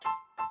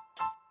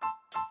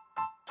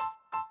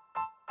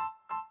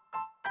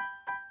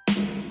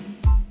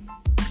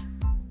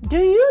Do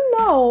you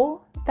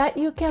know that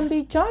you can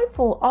be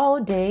joyful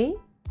all day?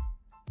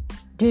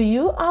 Do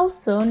you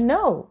also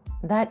know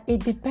that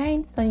it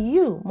depends on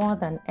you more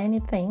than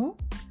anything?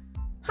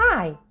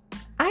 Hi,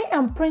 I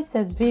am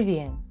Princess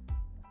Vivian.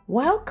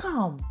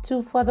 Welcome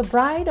to For the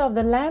Bride of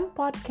the Lamb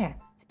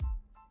podcast.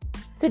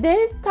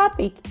 Today's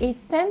topic is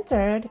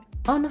centered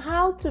on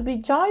how to be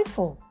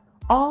joyful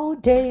all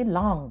day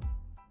long.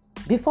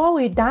 Before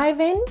we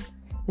dive in,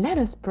 let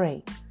us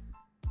pray.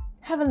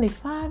 Heavenly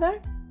Father,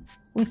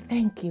 we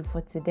thank you for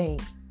today.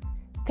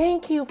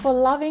 Thank you for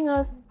loving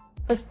us,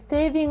 for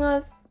saving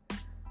us,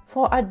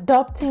 for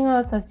adopting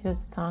us as your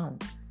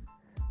sons.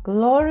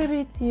 Glory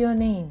be to your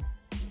name.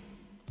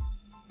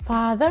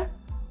 Father,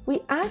 we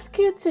ask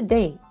you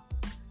today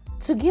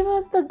to give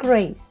us the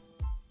grace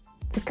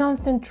to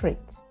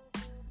concentrate,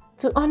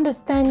 to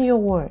understand your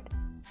word.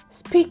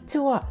 Speak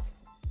to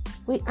us.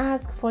 We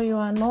ask for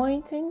your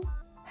anointing,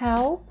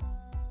 help,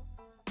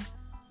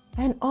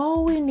 and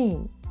all we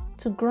need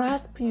to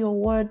grasp your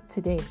word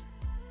today.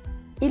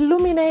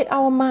 Illuminate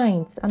our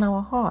minds and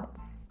our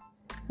hearts.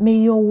 May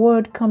your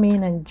word come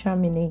in and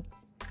germinate,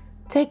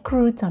 take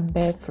root and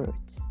bear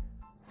fruit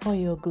for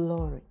your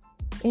glory.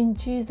 In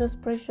Jesus'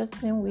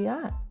 precious name we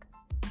ask.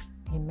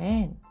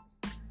 Amen.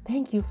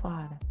 Thank you,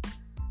 Father.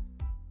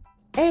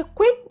 A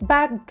quick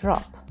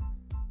backdrop.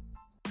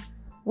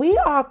 We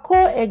are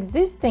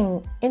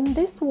coexisting in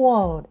this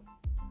world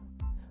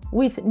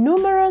with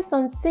numerous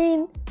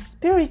unseen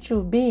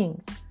spiritual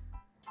beings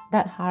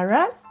that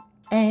harass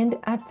and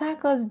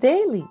attack us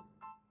daily.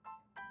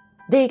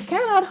 They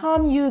cannot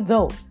harm you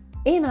though,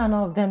 in and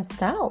of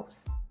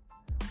themselves,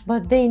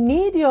 but they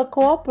need your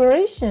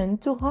cooperation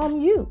to harm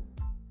you.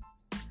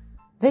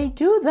 They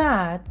do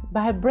that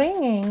by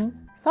bringing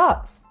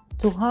thoughts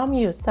to harm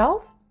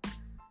yourself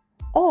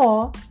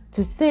or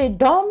to say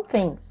dumb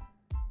things.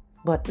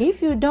 But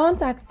if you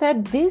don't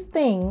accept these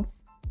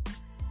things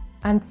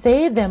and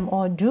say them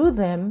or do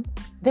them,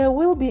 they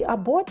will be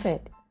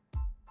aborted.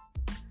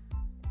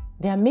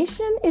 Their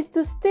mission is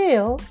to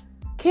steal,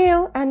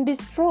 kill, and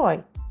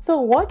destroy,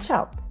 so watch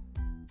out.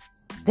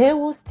 They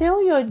will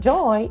steal your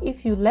joy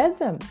if you let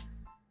them.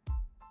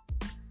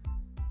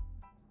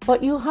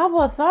 But you have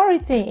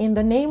authority in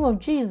the name of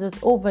Jesus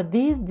over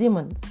these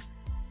demons.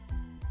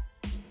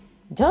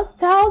 Just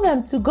tell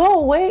them to go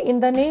away in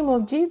the name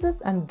of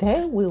Jesus and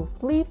they will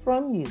flee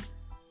from you.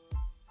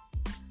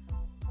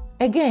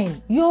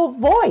 Again, your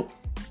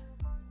voice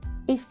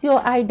is your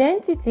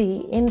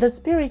identity in the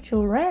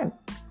spiritual realm.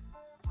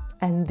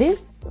 And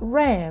this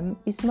realm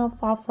is not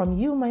far from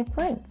you, my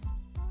friends.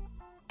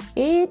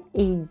 It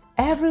is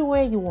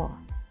everywhere you are.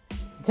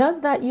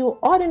 Just that you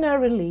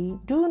ordinarily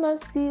do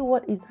not see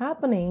what is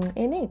happening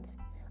in it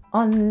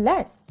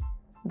unless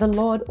the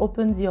Lord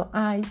opens your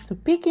eyes to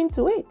peek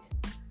into it.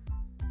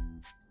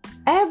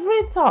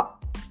 Every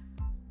thought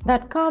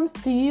that comes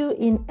to you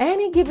in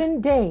any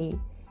given day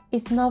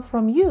is not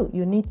from you.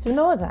 You need to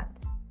know that.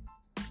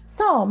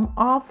 Some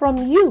are from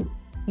you,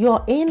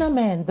 your inner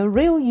man, the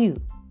real you.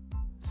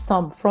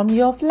 Some from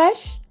your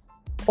flesh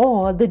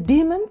or the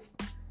demons,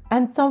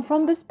 and some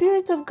from the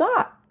Spirit of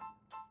God.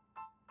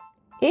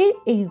 It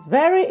is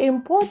very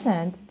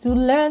important to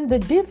learn the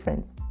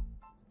difference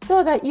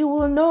so that you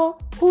will know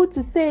who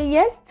to say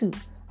yes to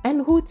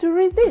and who to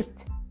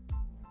resist.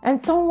 And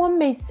someone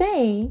may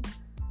say,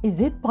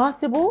 is it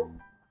possible?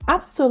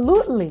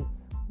 Absolutely,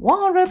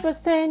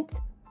 100%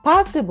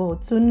 possible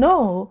to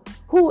know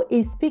who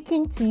is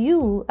speaking to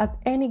you at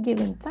any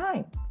given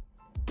time.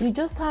 You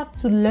just have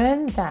to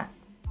learn that.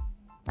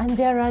 And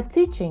there are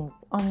teachings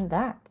on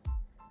that.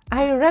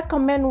 I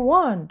recommend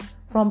one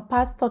from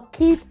Pastor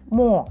Keith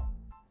Moore.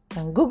 You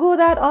can Google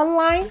that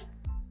online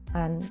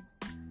and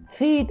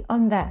feed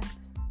on that.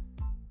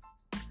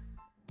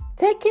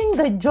 Taking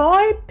the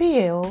joy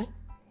pill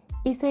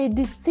is a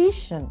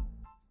decision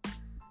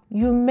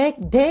you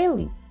make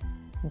daily.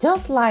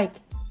 Just like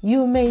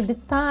you may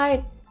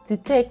decide to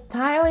take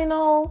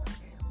Tylenol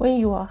when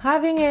you are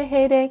having a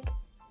headache,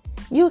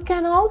 you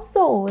can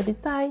also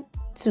decide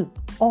to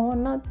or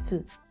not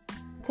to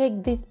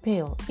take this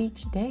pill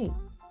each day.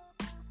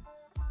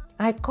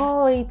 I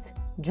call it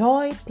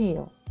joy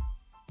pill.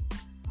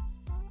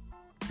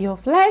 Your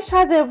flesh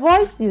has a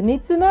voice. You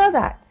need to know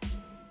that.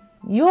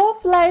 Your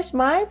flesh,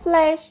 my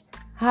flesh,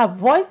 have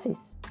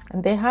voices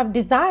and they have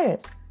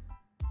desires.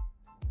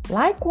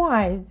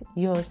 Likewise,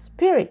 your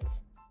spirit.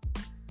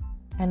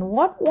 And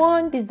what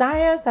one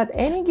desires at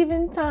any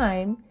given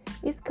time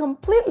is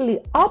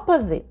completely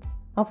opposite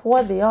of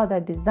what the other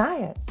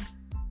desires.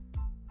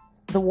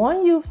 The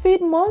one you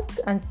feed most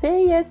and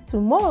say yes to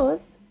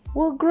most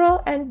will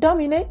grow and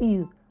dominate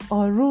you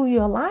or rule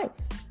your life.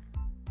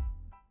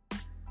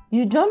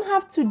 You don't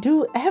have to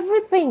do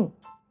everything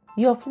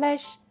your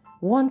flesh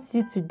wants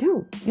you to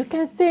do. You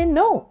can say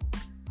no.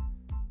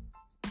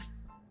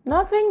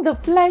 Nothing the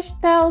flesh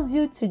tells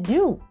you to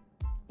do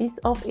is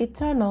of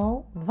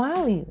eternal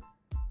value.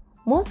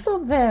 Most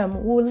of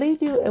them will lead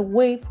you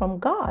away from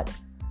God.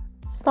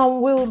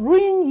 Some will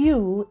ruin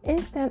you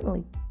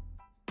instantly.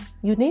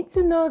 You need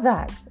to know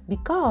that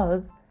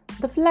because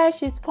the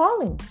flesh is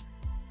falling.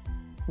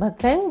 But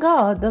thank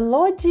God the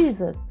Lord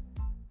Jesus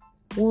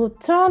will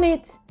turn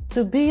it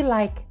to be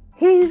like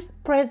His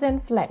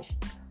present flesh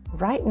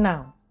right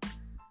now.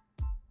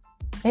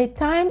 A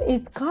time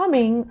is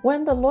coming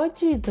when the Lord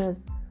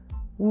Jesus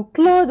will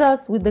clothe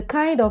us with the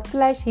kind of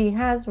flesh He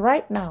has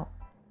right now,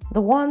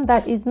 the one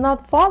that is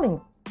not falling.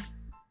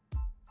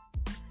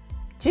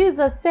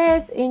 Jesus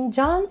says in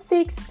John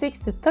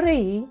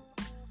 6:63,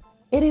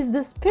 it is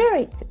the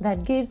Spirit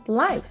that gives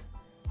life.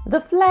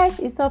 The flesh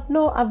is of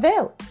no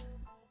avail.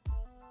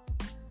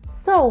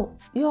 So,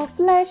 your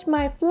flesh,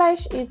 my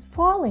flesh is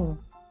falling.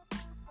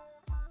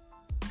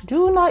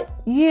 Do not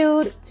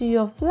yield to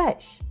your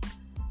flesh.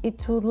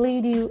 It will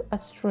lead you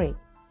astray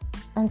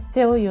and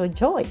steal your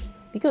joy.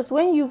 Because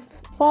when you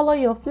follow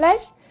your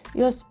flesh,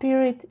 your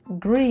spirit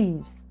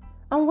grieves.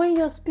 And when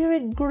your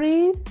spirit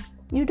grieves,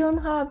 you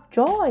don't have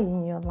joy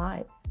in your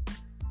life.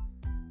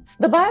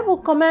 The Bible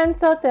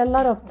commands us a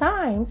lot of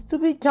times to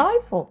be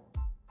joyful.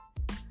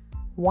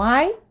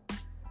 Why?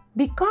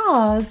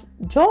 Because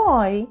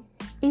joy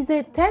is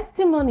a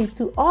testimony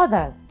to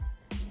others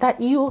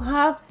that you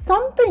have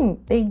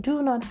something they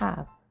do not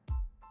have.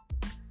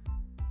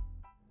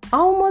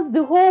 Almost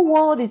the whole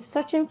world is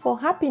searching for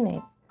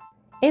happiness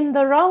in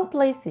the wrong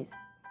places.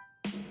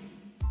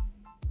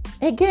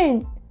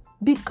 Again,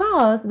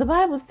 because the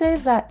Bible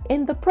says that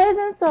in the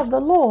presence of the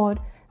Lord,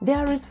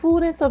 there is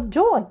fullness of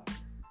joy.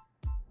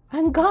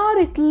 And God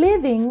is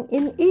living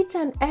in each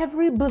and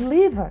every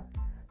believer.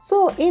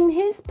 So in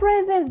His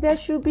presence, there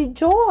should be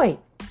joy.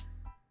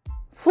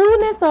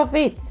 Fullness of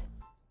it.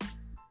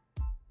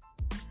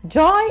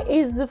 Joy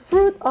is the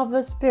fruit of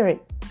the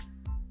Spirit.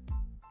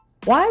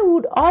 Why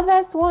would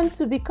others want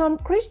to become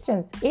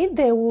Christians if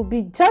they will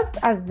be just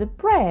as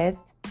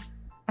depressed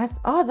as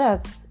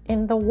others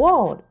in the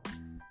world?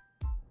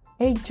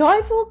 A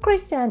joyful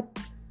Christian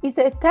is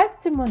a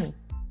testimony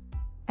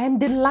and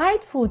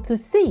delightful to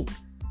see.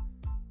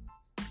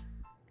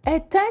 A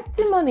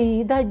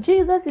testimony that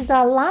Jesus is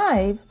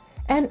alive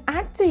and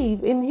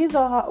active in his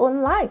or her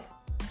own life.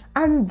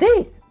 And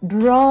this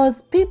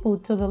draws people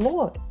to the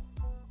Lord.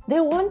 They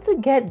want to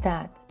get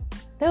that.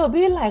 They'll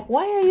be like,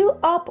 why are you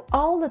up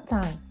all the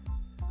time?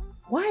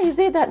 Why is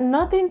it that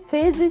nothing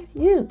phases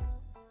you?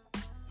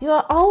 You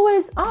are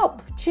always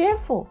up,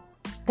 cheerful,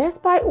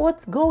 despite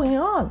what's going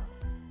on.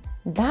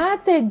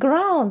 That's a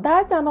ground,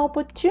 that's an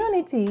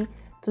opportunity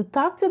to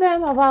talk to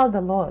them about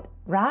the Lord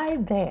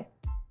right there.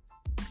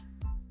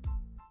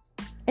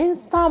 In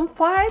Psalm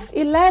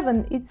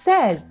 5:11, it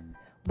says,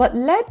 but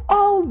let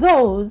all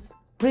those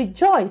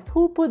rejoice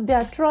who put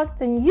their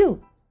trust in you.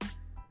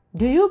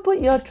 Do you put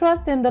your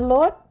trust in the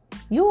Lord?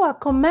 You are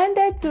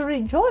commanded to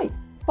rejoice.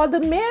 For the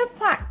mere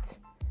fact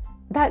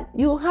that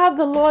you have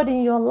the Lord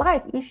in your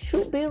life, you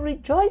should be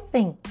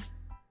rejoicing.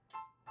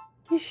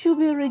 You should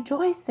be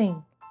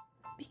rejoicing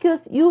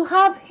because you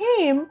have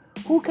Him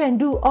who can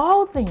do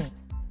all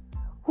things,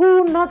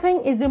 who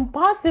nothing is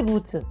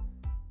impossible to.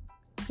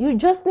 You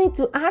just need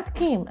to ask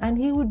Him and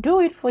He will do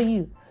it for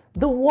you.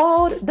 The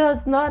world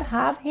does not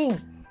have Him.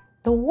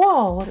 The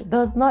world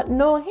does not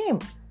know Him,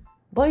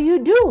 but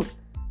you do.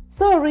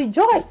 So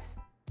rejoice.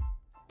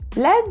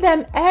 Let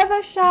them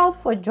ever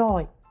shout for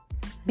joy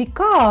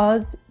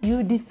because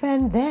you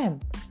defend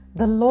them.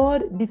 The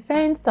Lord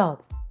defends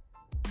us.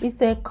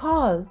 It's a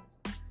cause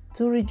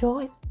to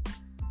rejoice.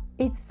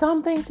 It's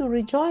something to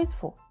rejoice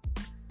for.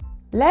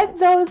 Let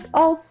those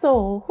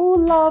also who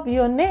love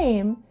your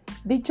name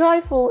be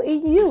joyful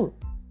in you.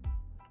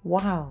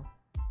 Wow,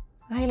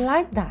 I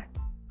like that.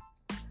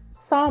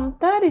 Psalm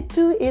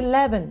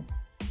 32:11.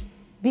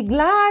 Be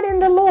glad in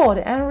the Lord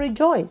and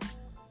rejoice,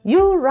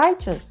 you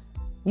righteous.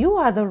 You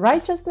are the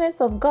righteousness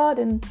of God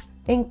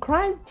in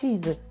Christ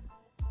Jesus.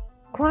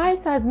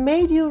 Christ has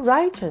made you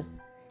righteous,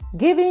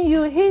 giving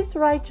you His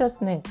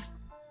righteousness.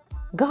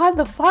 God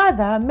the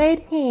Father made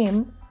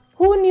Him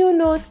who knew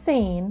no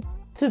sin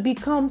to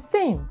become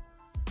sin.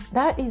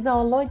 That is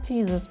our Lord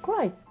Jesus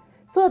Christ.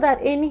 So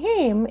that in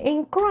Him,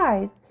 in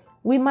Christ,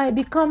 we might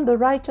become the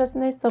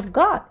righteousness of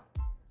God.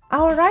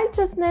 Our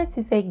righteousness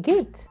is a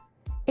gift.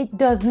 It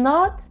does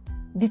not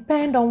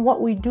depend on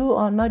what we do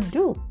or not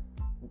do.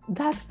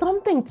 That's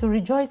something to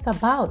rejoice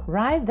about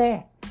right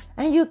there.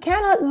 And you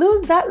cannot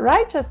lose that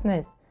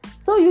righteousness.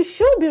 So you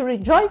should be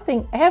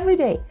rejoicing every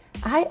day.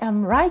 I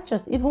am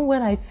righteous even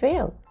when I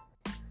fail.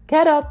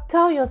 Get up,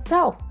 tell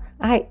yourself,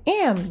 I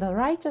am the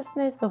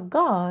righteousness of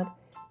God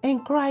in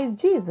Christ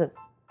Jesus.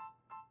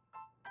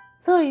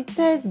 So it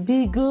says,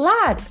 be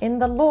glad in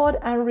the Lord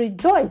and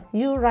rejoice,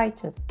 you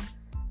righteous,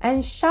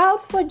 and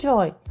shout for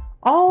joy,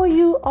 all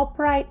you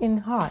upright in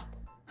heart.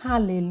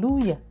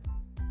 Hallelujah.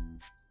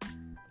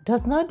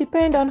 Does not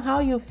depend on how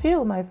you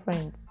feel, my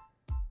friends.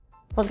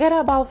 Forget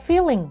about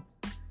feeling.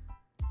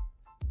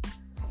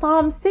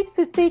 Psalm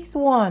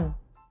 66:1.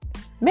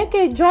 Make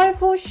a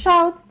joyful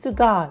shout to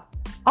God,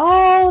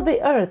 all the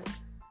earth.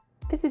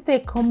 This is a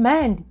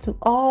command to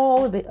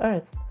all the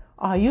earth.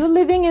 Are you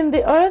living in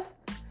the earth?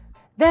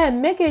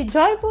 Then make a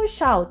joyful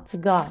shout to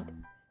God.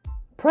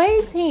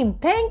 Praise Him,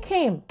 thank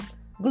Him.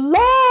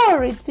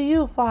 Glory to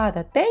you,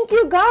 Father. Thank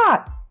you,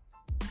 God.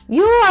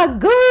 You are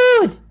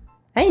good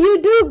and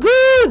you do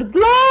good.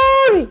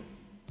 Glory.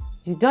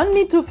 You don't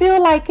need to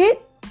feel like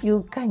it.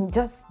 You can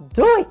just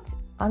do it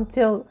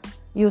until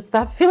you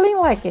start feeling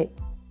like it.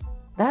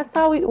 That's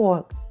how it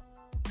works.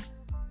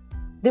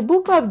 The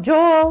book of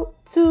Joel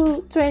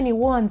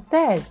 2:21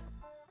 says,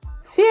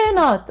 "Fear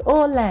not,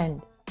 O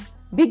land,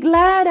 be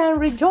glad and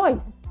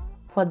rejoice,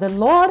 for the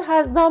Lord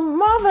has done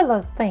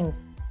marvelous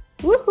things."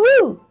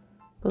 Woohoo!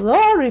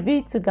 Glory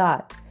be to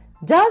God.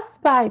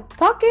 Just by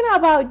talking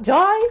about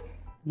joy,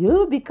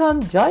 you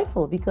become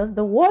joyful because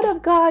the Word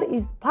of God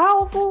is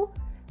powerful,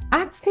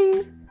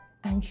 active,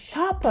 and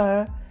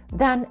sharper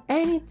than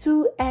any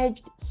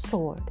two-edged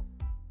sword.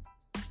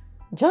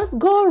 Just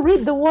go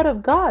read the Word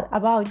of God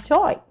about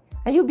joy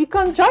and you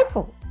become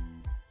joyful.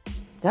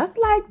 Just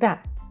like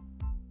that.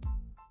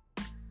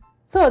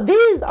 So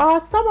these are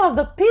some of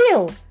the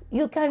pills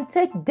you can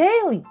take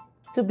daily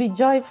to be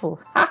joyful.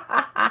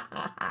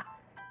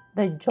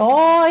 The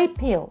joy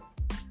pills.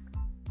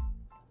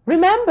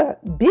 Remember,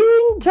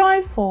 being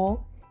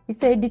joyful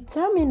is a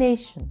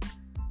determination,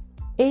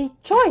 a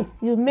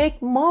choice you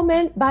make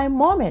moment by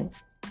moment.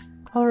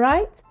 All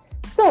right?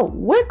 So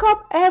wake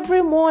up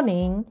every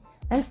morning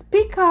and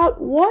speak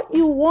out what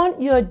you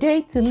want your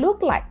day to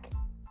look like.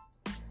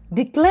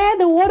 Declare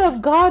the Word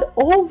of God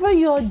over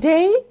your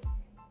day,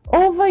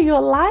 over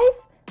your life,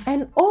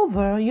 and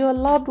over your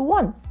loved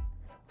ones.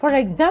 For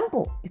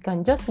example, you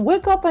can just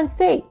wake up and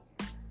say,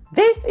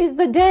 "This is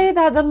the day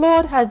that the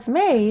Lord has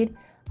made.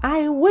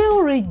 I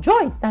will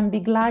rejoice and be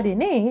glad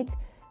in it,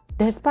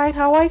 despite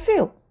how I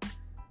feel."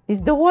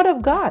 It's the Word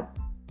of God.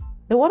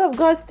 The Word of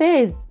God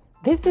says,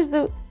 "This is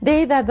the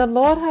day that the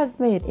Lord has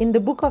made," in the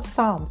book of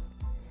Psalms.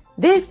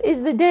 "This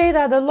is the day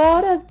that the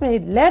Lord has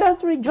made. Let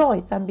us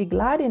rejoice and be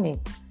glad in it."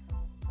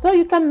 So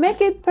you can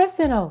make it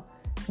personal.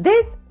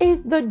 This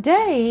is the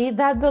day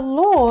that the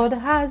Lord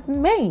has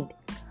made.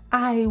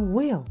 I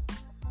will.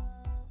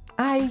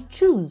 I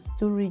choose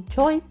to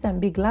rejoice and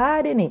be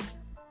glad in it,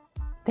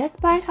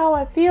 despite how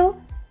I feel,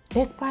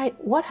 despite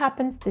what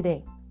happens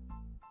today.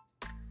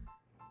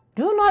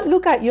 Do not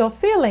look at your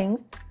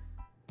feelings.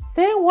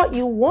 Say what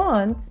you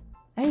want,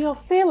 and your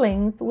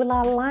feelings will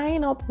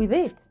align up with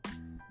it.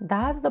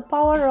 That's the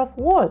power of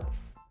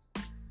words.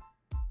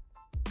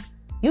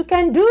 You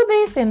can do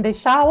this in the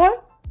shower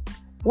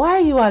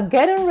while you are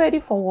getting ready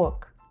for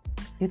work.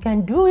 You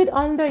can do it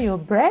under your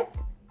breath.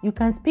 You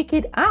can speak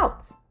it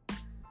out,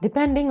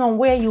 depending on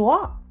where you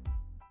are.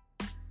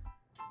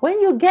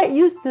 When you get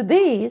used to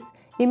this,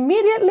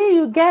 immediately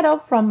you get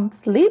up from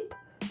sleep,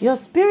 your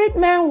spirit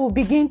man will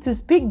begin to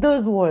speak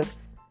those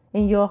words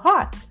in your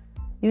heart.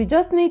 You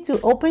just need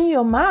to open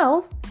your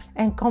mouth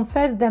and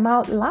confess them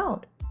out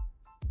loud.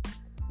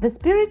 The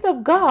Spirit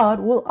of God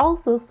will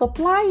also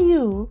supply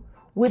you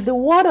with the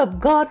Word of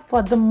God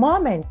for the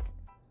moment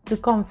to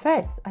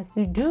confess as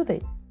you do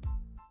this.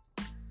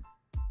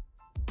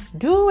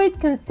 Do it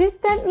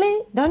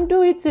consistently. Don't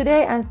do it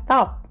today and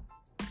stop.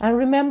 And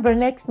remember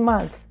next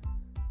month.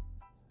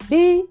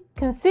 Be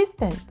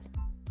consistent.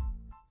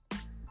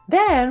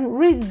 Then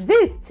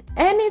resist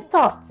any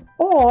thought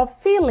or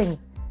feeling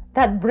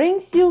that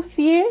brings you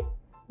fear,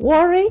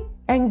 worry,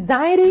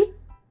 anxiety,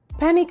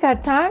 panic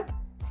attack,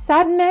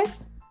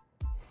 sadness.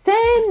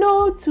 Say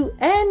no to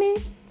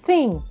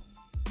anything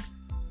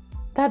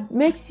that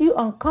makes you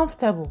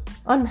uncomfortable,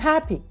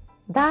 unhappy.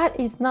 That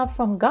is not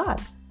from God.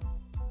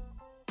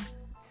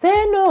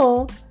 Say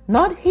no,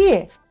 not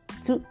here,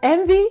 to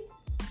envy,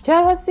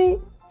 jealousy,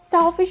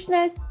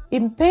 selfishness,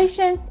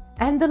 impatience,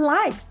 and the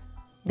likes.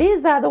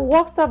 These are the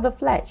works of the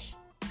flesh.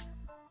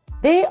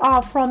 They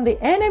are from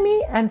the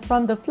enemy and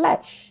from the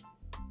flesh.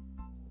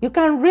 You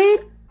can read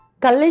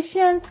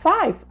Galatians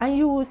 5 and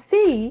you will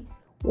see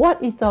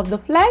what is of the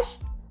flesh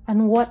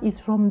and what is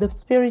from the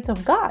Spirit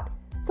of God,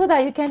 so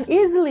that you can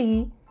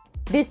easily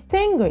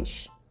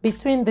distinguish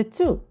between the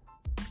two.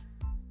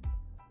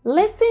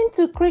 Listen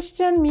to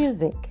Christian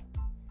music,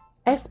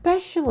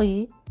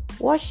 especially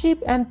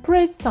worship and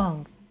praise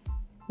songs.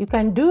 You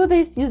can do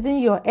this using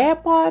your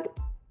AirPod,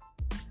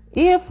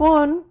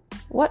 earphone,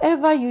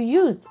 whatever you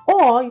use,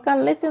 or you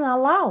can listen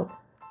aloud,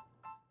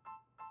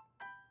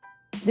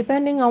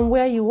 depending on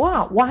where you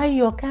are while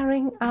you're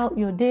carrying out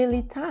your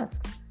daily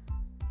tasks.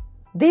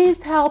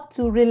 These help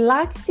to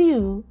relax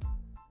you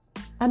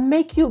and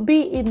make you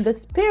be in the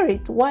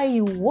Spirit while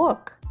you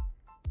work.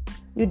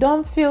 You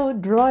don't feel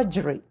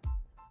drudgery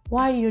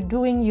while you're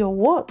doing your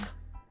work.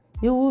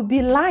 You will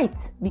be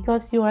light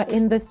because you are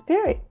in the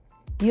Spirit.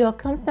 You are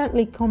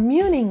constantly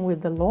communing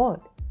with the Lord.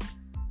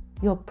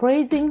 You're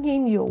praising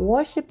Him, you're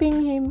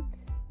worshiping Him,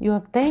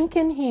 you're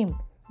thanking Him.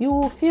 You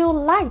will feel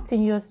light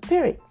in your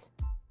spirit.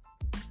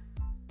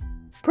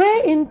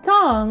 Pray in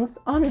tongues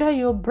under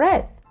your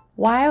breath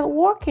while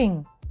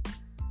working.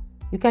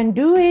 You can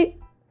do it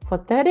for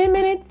 30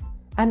 minutes,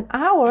 an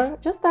hour,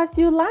 just as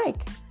you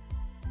like.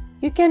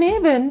 You can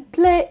even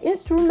play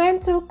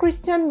instrumental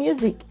Christian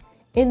music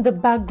in the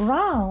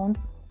background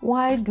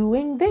while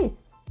doing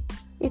this.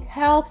 It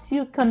helps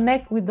you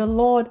connect with the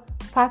Lord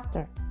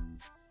faster.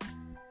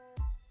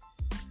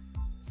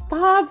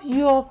 Starve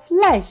your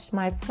flesh,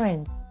 my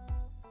friends.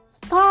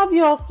 Starve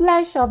your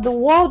flesh of the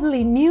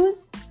worldly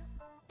news,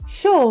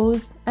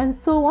 shows, and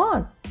so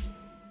on.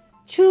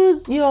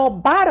 Choose your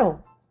battle.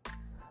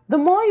 The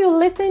more you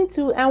listen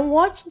to and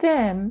watch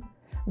them,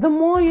 the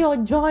more your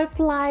joy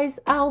flies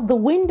out the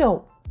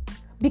window,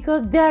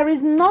 because there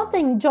is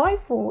nothing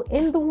joyful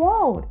in the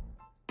world.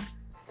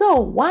 So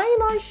why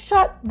not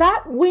shut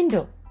that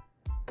window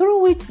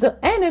through which the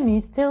enemy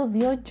steals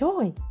your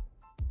joy?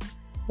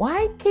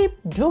 Why keep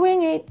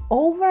doing it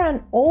over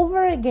and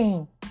over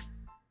again?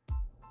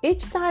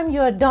 Each time you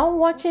are done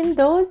watching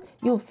those,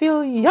 you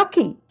feel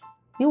yucky.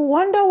 You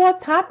wonder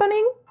what's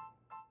happening?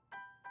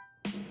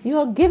 You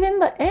are giving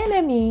the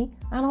enemy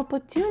an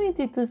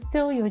opportunity to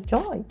steal your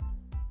joy.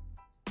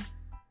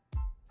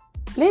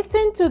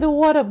 Listen to the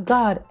word of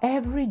God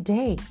every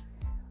day.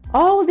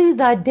 All these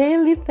are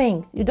daily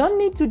things. You don't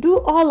need to do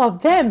all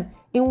of them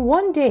in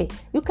one day.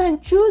 You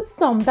can choose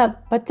some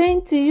that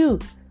pertain to you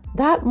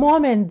that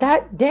moment,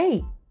 that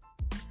day.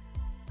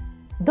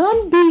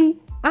 Don't be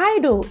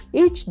idle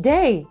each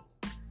day.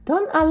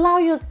 Don't allow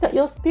your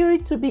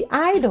spirit to be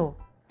idle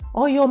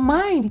or your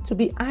mind to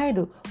be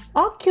idle.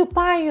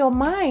 Occupy your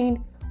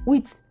mind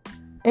with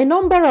a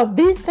number of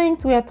these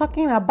things we are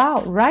talking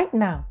about right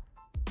now.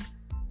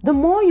 The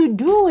more you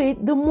do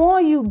it, the more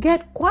you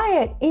get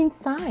quiet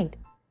inside.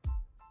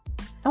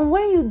 And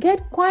when you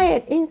get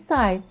quiet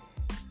inside,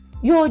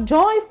 your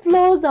joy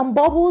flows and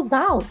bubbles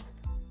out.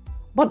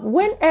 But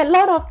when a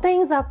lot of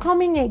things are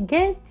coming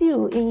against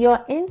you in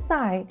your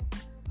inside,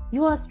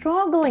 you are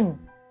struggling.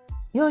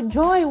 Your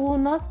joy will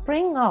not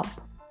spring up.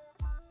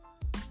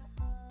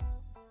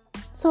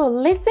 So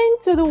listen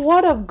to the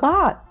word of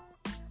God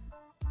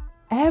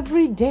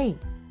every day.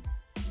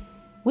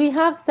 We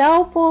have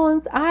cell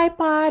phones,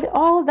 iPad,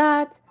 all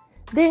that.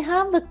 They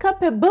have the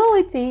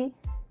capability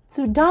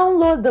to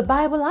download the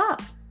Bible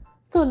app.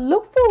 So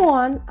look for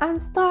one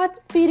and start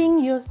feeding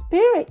your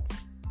spirit.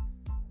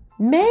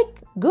 Make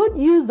good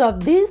use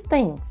of these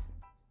things.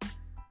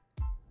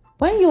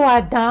 When you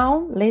are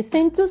down,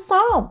 listen to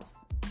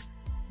Psalms.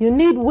 You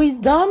need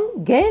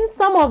wisdom, gain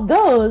some of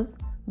those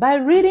by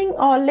reading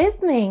or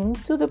listening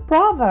to the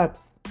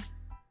Proverbs.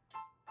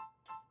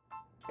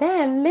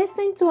 Then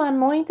listen to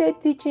anointed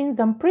teachings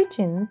and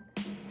preachings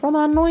from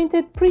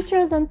anointed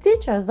preachers and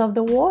teachers of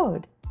the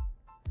word.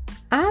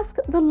 Ask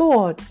the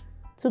Lord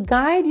to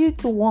guide you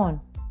to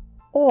one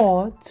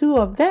or two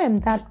of them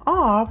that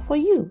are for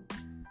you.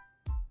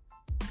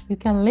 You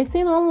can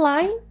listen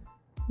online.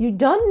 You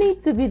don't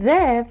need to be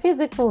there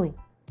physically.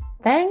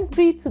 Thanks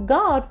be to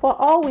God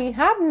for all we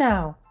have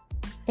now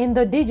in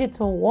the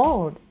digital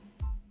world.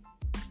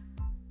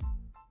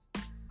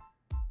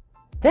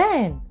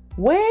 Then,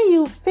 where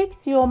you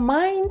fix your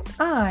mind's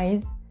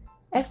eyes,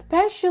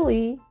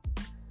 especially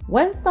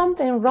when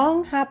something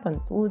wrong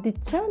happens, will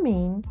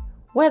determine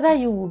whether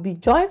you will be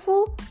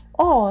joyful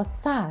or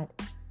sad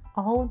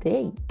all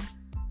day.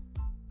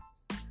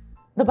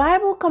 The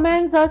Bible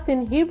commands us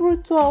in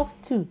Hebrews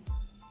 12:2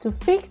 to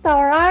fix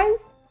our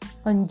eyes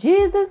on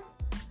Jesus,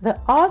 the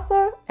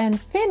author and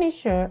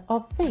finisher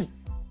of faith.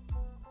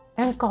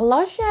 And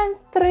Colossians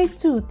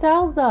 3:2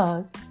 tells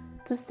us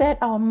to set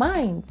our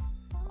minds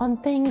on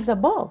things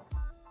above.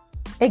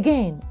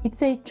 Again,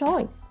 it's a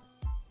choice.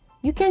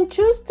 You can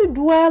choose to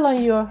dwell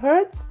on your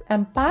hurts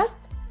and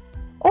past,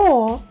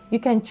 or you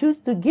can choose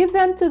to give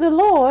them to the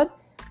Lord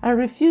and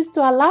refuse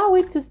to allow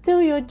it to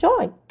steal your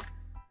joy.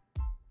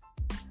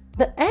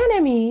 The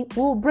enemy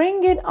will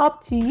bring it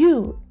up to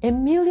you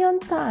 1,000,000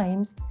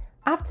 times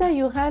after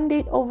you hand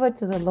it over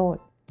to the Lord.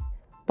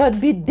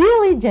 But be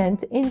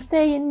diligent in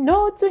saying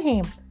no to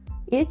him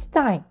each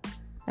time,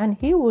 and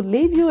he will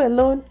leave you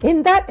alone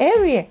in that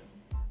area.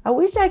 I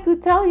wish I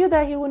could tell you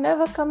that he will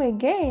never come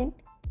again.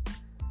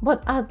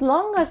 But as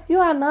long as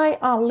you and I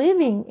are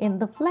living in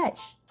the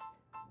flesh,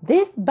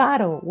 this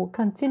battle will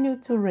continue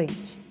to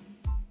rage.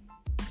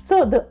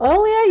 So the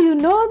earlier you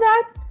know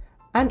that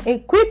and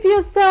equip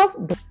yourself,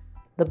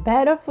 the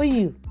better for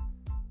you.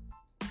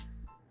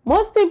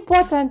 Most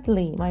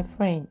importantly, my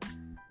friends,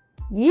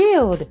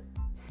 yield,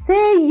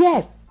 say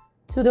yes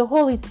to the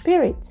Holy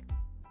Spirit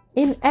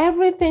in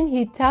everything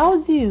he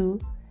tells you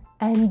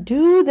and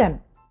do them.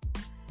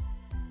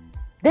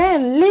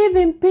 Then live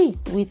in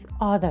peace with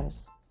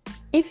others.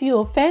 If you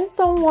offend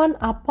someone,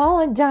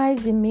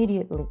 apologize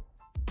immediately.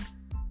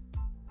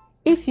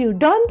 If you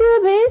don't do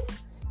this,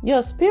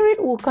 your spirit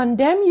will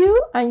condemn you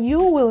and you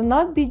will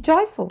not be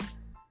joyful.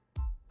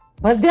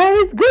 But there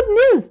is good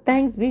news,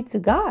 thanks be to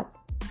God.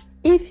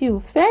 If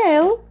you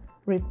fail,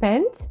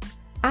 repent,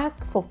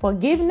 ask for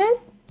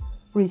forgiveness,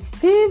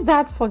 receive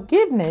that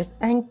forgiveness,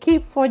 and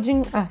keep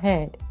forging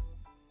ahead.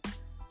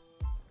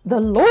 The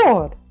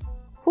Lord,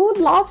 who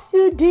loves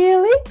you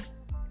dearly,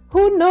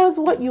 who knows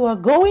what you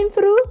are going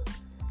through,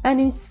 and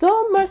is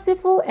so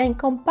merciful and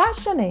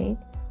compassionate,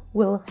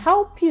 will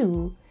help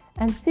you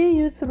and see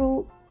you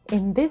through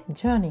in this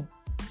journey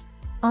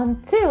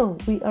until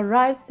we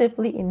arrive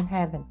safely in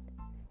heaven.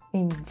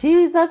 In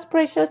Jesus'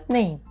 precious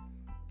name,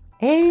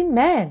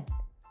 amen.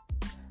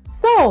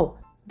 So,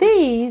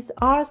 These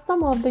are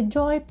some of the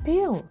joy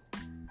pills.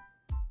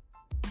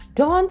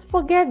 Don't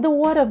forget the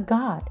Word of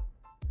God.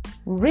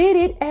 Read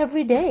it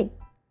every day.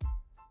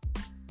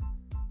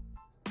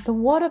 The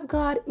Word of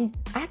God is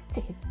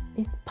active,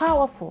 is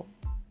powerful.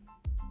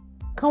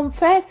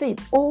 Confess it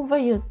over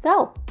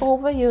yourself,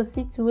 over your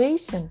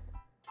situation.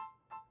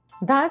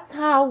 That's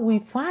how we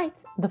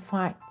fight the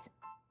fight.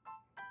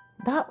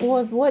 That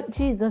was what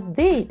Jesus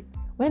did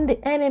when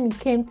the enemy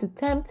came to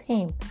tempt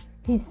him.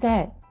 He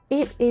said,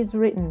 "It is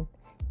written,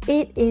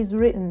 it is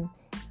written,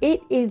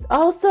 it is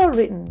also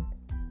written.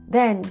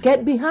 Then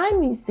get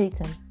behind me,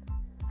 Satan."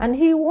 And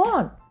he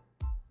won.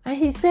 And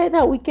he said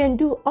that we can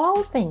do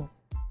all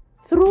things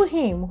through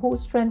him who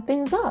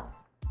strengthens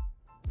us.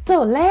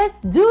 So let's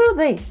do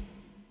this.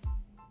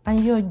 And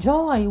your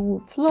joy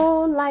will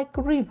flow like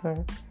a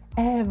river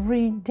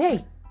every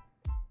day.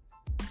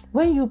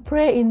 When you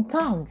pray in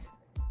tongues,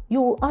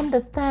 you will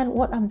understand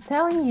what I'm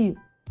telling you.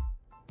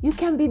 You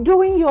can be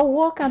doing your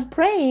work and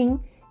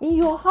praying in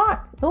your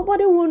heart.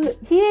 Nobody will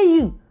hear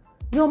you.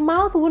 Your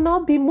mouth will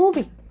not be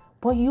moving.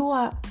 But you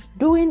are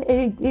doing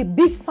a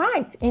big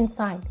fight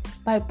inside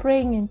by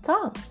praying in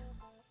tongues.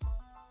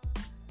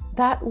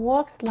 That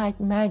works like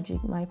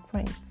magic, my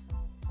friends.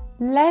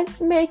 Let's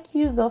make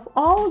use of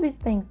all these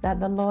things that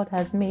the Lord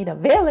has made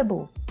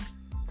available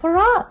for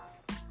us.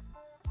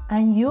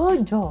 And your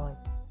joy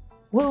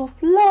will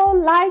flow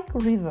like a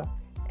river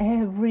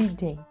every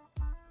day.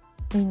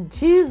 In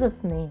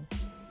Jesus' name,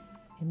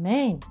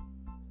 amen.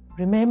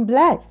 Remain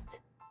blessed.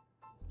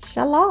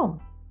 Shalom.